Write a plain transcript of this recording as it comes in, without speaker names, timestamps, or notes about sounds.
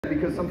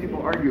because some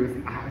people argue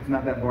it's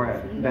not that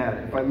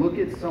bad. If I look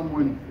at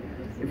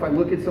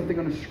something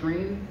on a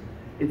screen,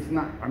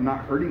 I'm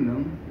not hurting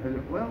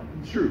them. Well,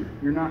 it's true,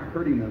 you're not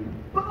hurting them,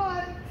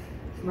 but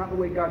it's not the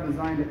way God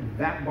designed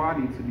that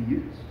body to be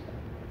used.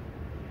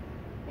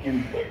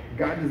 And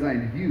God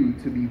designed you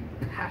to be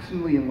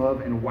passionately in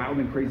love and wild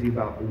and crazy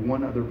about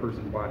one other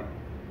person's body.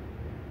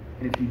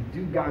 And if you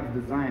do God's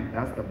design,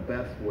 that's the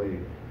best way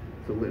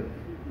to live.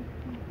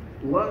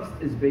 Lust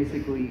is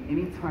basically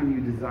any time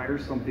you desire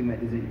something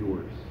that isn't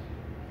yours.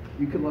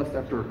 You could lust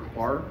after a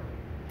car.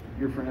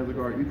 Your friend has a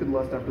car. You could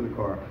lust after the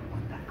car. I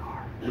want that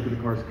car. Look at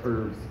the car's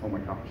curves. Oh my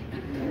gosh.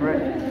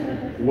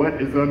 Right?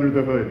 What is under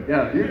the hood?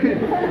 Yeah, you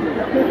could.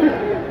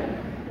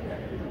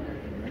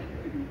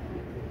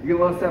 You can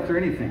lust after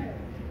anything.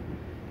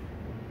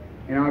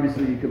 And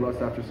obviously you could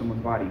lust after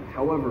someone's body.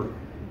 However,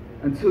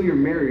 until you're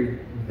married,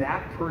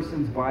 that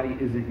person's body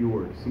isn't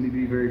yours. Let me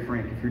be very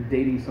frank. If you're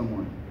dating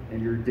someone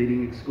and you're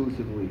dating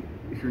exclusively,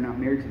 if you're not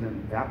married to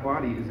them, that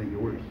body isn't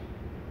yours.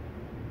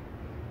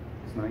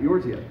 It's not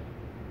yours yet.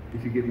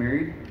 If you get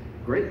married,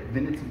 great.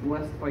 Then it's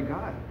blessed by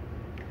God.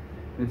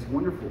 And it's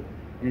wonderful.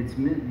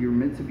 And you're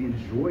meant to be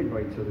enjoyed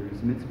by each other.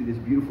 It's meant to be this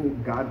beautiful,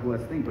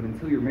 God-blessed thing. But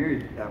until you're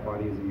married, that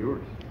body isn't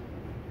yours.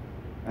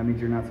 That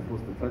means you're not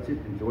supposed to touch it,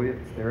 enjoy it,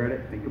 stare at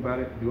it, think about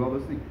it, do all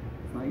those things.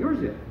 It's not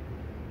yours yet.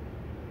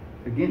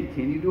 Again,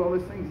 can you do all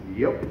those things?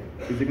 Yep.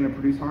 Is it going to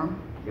produce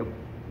harm? Yep.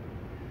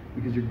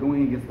 Because you're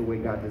going against the way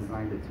God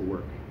designed it to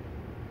work.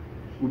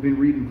 We've been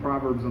reading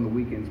Proverbs on the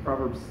weekends.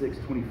 Proverbs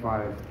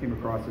 6:25 came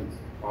across it. It's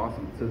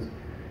awesome. It says,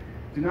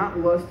 do not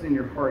lust in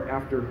your heart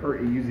after her.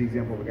 You use the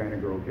example of a guy and a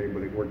girl, okay,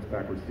 but it works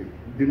backwards too.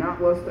 Do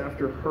not lust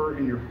after her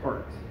in your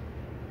heart,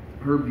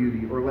 her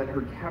beauty, or let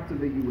her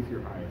captivate you with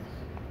your eyes.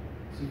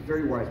 This is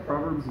very wise.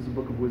 Proverbs is a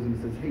book of wisdom.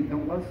 It says, hey,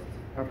 don't lust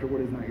after what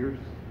is not yours.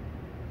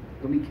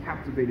 Don't be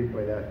captivated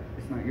by that.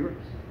 It's not yours.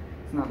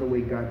 It's not the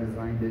way God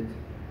designed it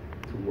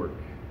to work.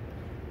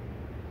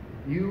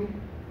 You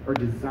are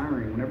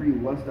desiring, whenever you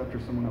lust after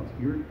someone else,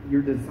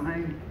 you're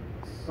desiring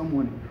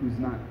someone who's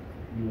not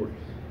yours.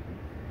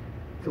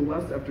 To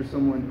lust after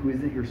someone who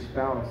isn't your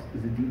spouse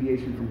is a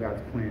deviation from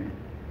God's plan.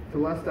 To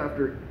lust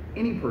after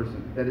any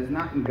person that is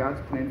not in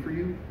God's plan for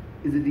you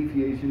is a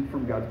deviation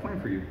from God's plan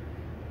for you.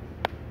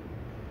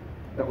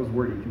 That was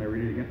wordy. Can I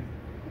read it again?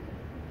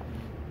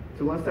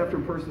 To lust after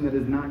a person that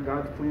is not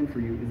God's plan for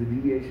you is a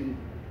deviation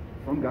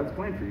from God's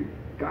plan for you.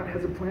 God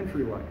has a plan for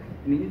your life.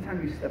 And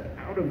anytime you step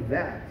out of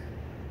that,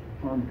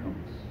 harm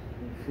comes.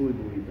 I fully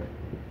believe that.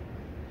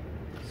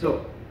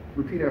 So,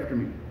 repeat after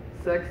me.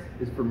 Sex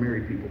is for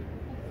married people.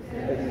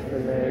 Sex is for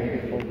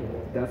married people.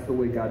 That's the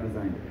way God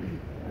designed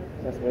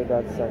it. That's the way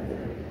God designed it.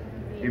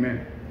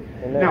 Amen.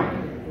 Amen. Now,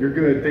 you're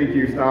good. Thank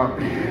you. Stop.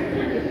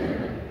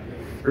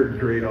 Third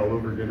grade all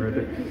over again right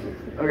there.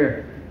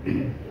 Okay.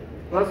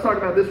 Let's talk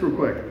about this real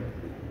quick.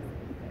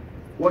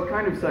 What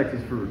kind of sex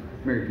is for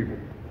married people?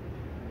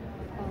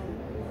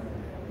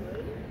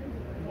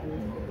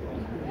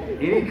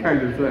 Any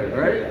kind of sex,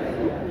 right?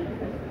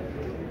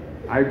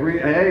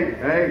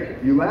 Hey,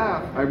 you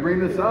laugh. I bring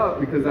this up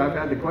because I've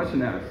had the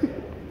question asked.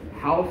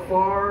 How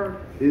far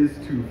is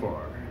too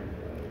far?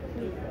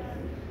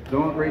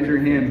 Don't raise your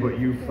hand, but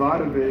you've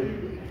thought of it.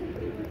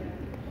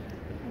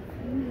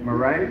 Am I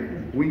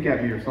right? Wink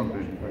at me or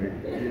something. Like,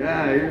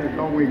 yeah,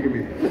 don't wink at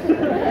me.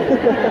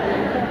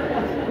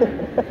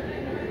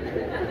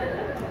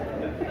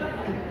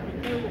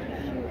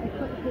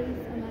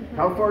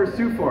 How far is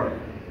too far?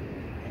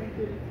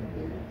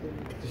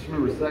 Just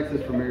remember, sex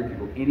is for married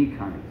people, any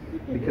kind,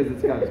 because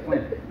it's God's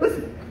plan.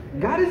 Listen,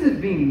 God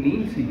isn't being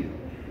mean to you.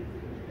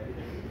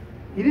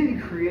 He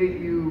didn't create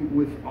you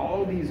with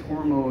all these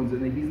hormones,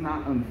 and He's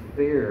not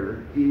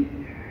unfair. It's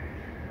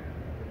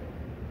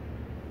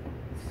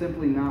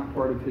simply not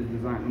part of His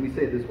design. Let me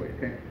say it this way,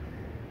 okay?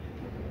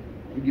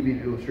 Let me give you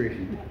an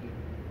illustration.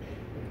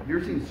 Have you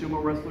ever seen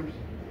sumo wrestlers?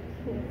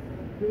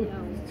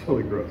 It's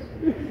totally gross.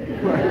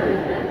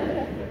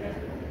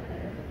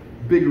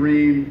 Big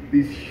ring,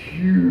 these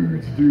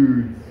huge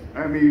dudes.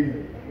 I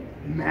mean,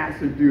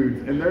 massive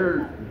dudes. And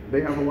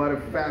they have a lot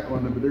of fat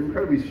on them, but they're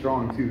incredibly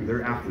strong too.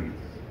 They're athletes.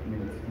 I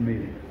mean, it's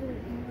amazing.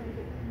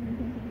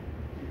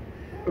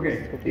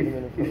 Okay,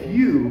 if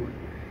you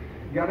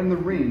got in the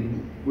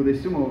ring with a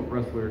sumo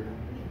wrestler,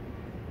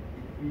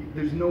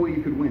 there's no way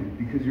you could win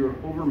because you're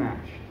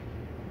overmatched.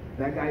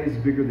 That guy is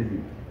bigger than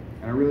you.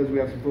 And I realize we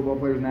have some football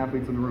players and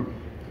athletes in the room.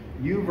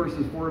 You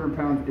versus 400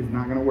 pounds is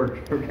not going to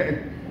work,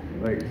 okay?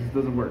 Like, it just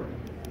doesn't work.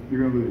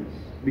 You're going to lose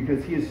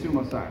because he is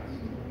sumo sized.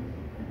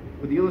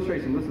 But the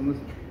illustration, listen.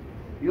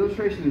 The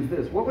illustration is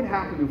this. What would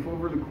happen if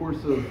over the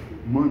course of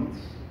months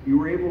you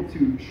were able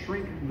to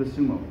shrink the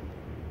sumo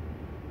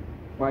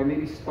by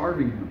maybe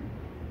starving him?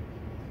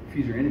 If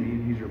he's your enemy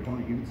and he's your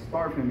opponent, you could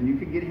starve him and you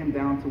could get him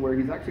down to where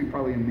he's actually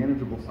probably a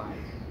manageable size.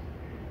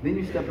 Then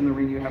you step in the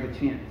ring, you have a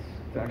chance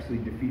to actually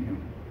defeat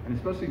him. And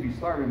especially if you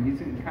starve him,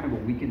 he's in kind of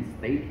a weakened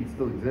state. He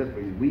still exists,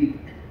 but he's weak.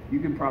 You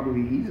could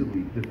probably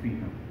easily defeat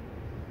him.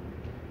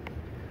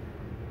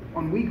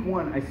 on week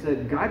 1, I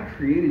said God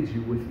created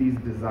you with these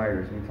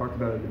desires. And we talked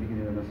about it at the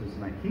beginning of the message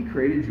tonight. He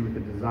created you with a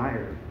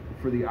desire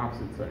for the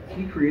opposite sex.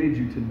 He created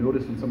you to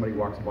notice when somebody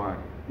walks by.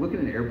 Look at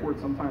an airport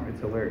sometime,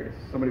 it's hilarious.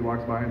 Somebody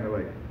walks by and they're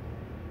like,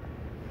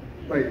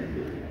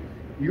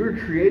 you're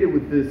created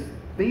with this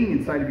thing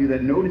inside of you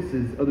that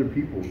notices other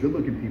people,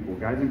 good-looking people,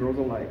 guys and girls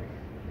alike.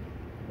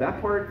 That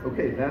part,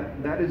 okay,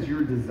 that is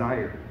your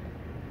desire.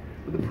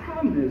 But the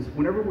problem is,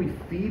 whenever we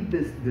feed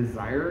this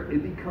desire,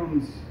 it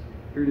becomes,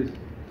 here it is,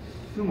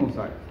 sumo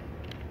size.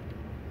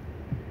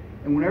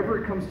 And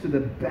whenever it comes to the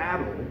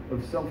battle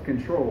of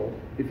self-control,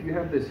 if you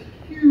have this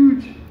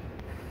huge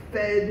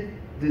fed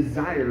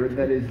desire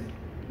that is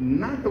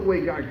not the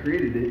way God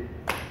created it,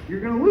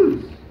 you're going to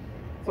lose.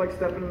 It's like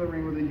stepping in the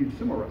ring with a huge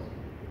sumo wrestler.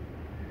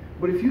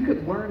 But if you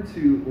could learn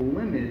to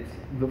limit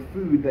the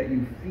food that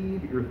you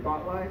feed your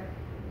thought life,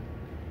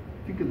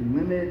 if you could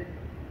limit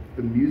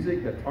the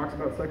music that talks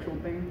about sexual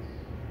things,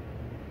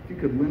 if you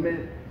could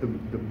limit the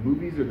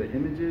movies or the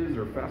images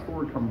or fast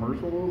forward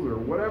commercials or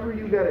whatever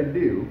you got to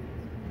do,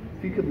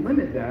 if you could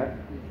limit that,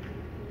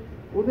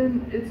 well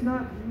then it's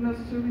not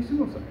necessarily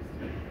sumo sized.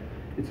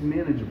 It's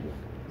manageable.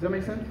 Does that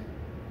make sense?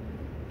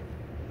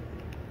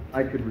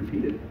 I could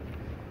repeat it.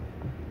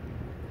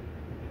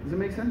 Does it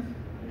make sense?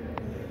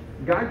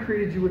 God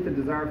created you with a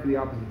desire for the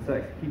opposite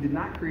sex. He did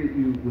not create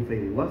you with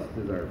a lust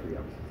desire for the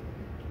opposite sex.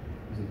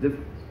 There's a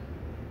difference.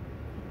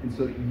 And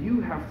so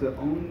you have to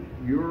own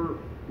your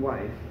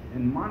life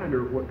and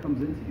monitor what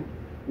comes into you.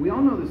 We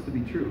all know this to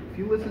be true. If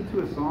you listen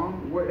to a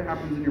song, what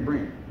happens in your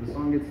brain? The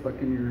song gets stuck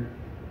in your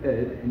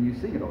head and you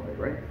sing it all day,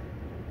 right?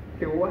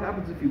 Okay, well what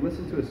happens if you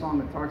listen to a song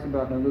that talks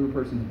about another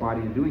person's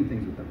body and doing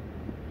things with them?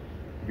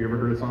 Have you ever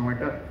heard a song like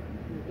that?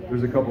 Yeah.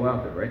 There's a couple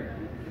out there, right?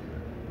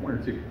 1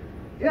 or 2.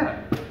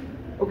 Yeah.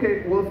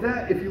 Okay, well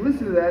if you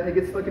listen to that and it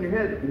gets stuck in your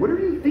head, what are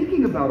you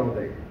thinking about all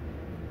day?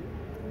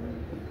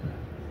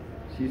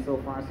 She's so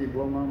fine, she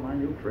blow my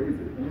mind, you're crazy.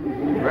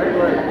 Right?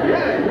 Like,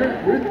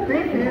 yeah, you're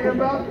thinking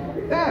about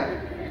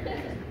that.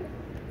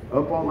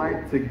 Up all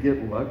night to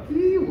get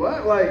lucky?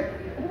 What? Like,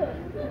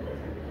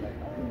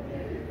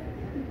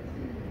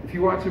 if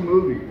you watch a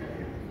movie,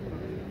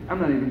 I'm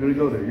not even going to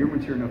go there. You're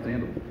mature enough to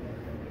handle it.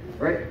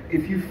 Right?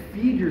 If you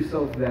feed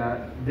yourself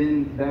that,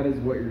 then that is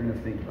what you're going to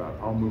think about.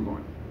 I'll move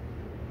on.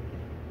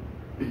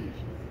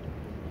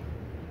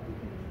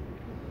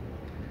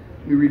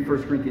 Let me read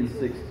 1 Corinthians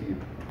 6 to you.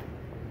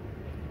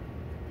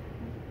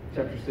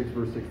 Chapter 6,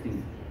 verse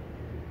 16.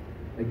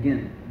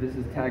 Again, this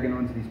is tagging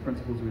on to these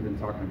principles we've been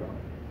talking about.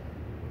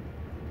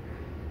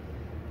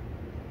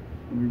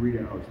 Let me read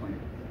it and I'll explain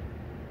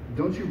it.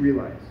 Don't you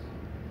realize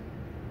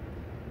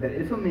that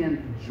if a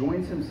man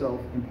joins himself,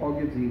 and Paul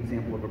gives the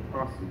example of a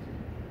prostitute,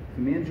 if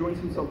a man joins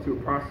himself to a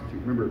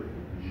prostitute, remember,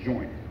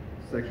 joint,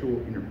 sexual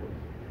intercourse,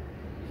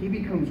 he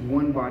becomes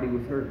one body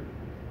with her.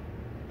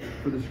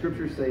 For the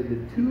scriptures say the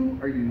two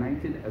are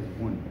united as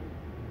one.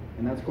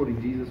 And that's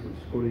quoting Jesus, which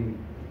is quoting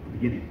the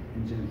beginning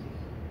in Genesis.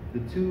 The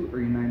two are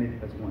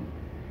united as one.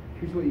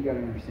 Here's what you got to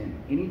understand.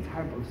 Any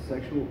type of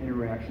sexual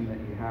interaction that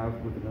you have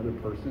with another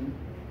person,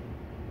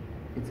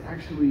 it's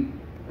actually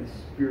a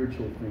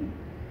spiritual thing.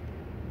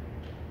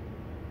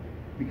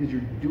 Because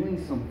you're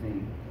doing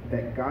something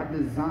that God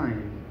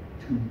designed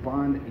to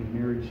bond a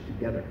marriage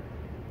together.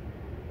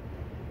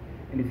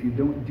 And if you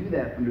don't do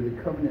that under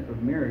the covenant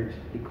of marriage,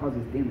 it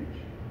causes damage.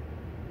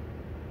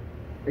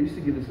 I used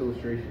to give this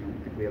illustration. I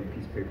don't think we have a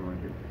piece of paper right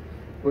here.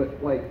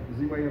 But, like, does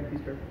anybody have a piece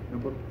of paper?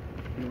 Notebook?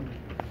 Anyone?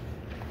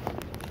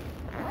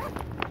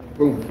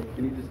 Boom.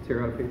 Can you just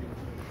tear out a page?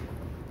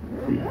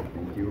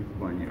 Thank you.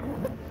 Vanya.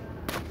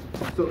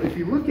 So if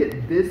you look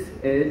at this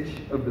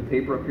edge of the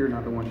paper up here,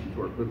 not the one she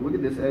tore, but look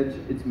at this edge.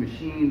 It's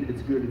machined,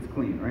 it's good, it's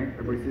clean, right?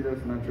 Everybody see this?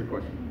 Not a trick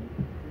question.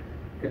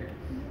 Okay.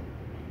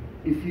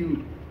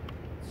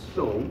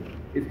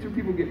 If two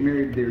people get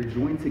married, they're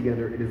joined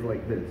together, it is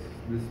like this.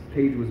 This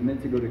page was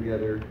meant to go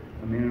together.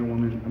 A man and a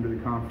woman under the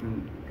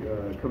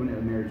covenant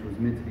of marriage was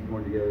meant to be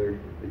going together.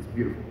 It's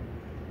beautiful.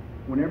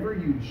 Whenever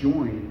you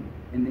join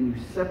and then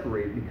you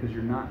separate because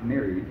you're not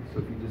married, so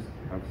if you just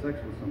have sex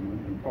with someone,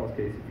 in Paul's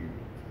case, if you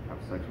have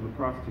sex with a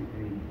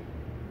prostitute,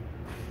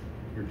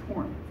 you're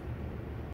torn.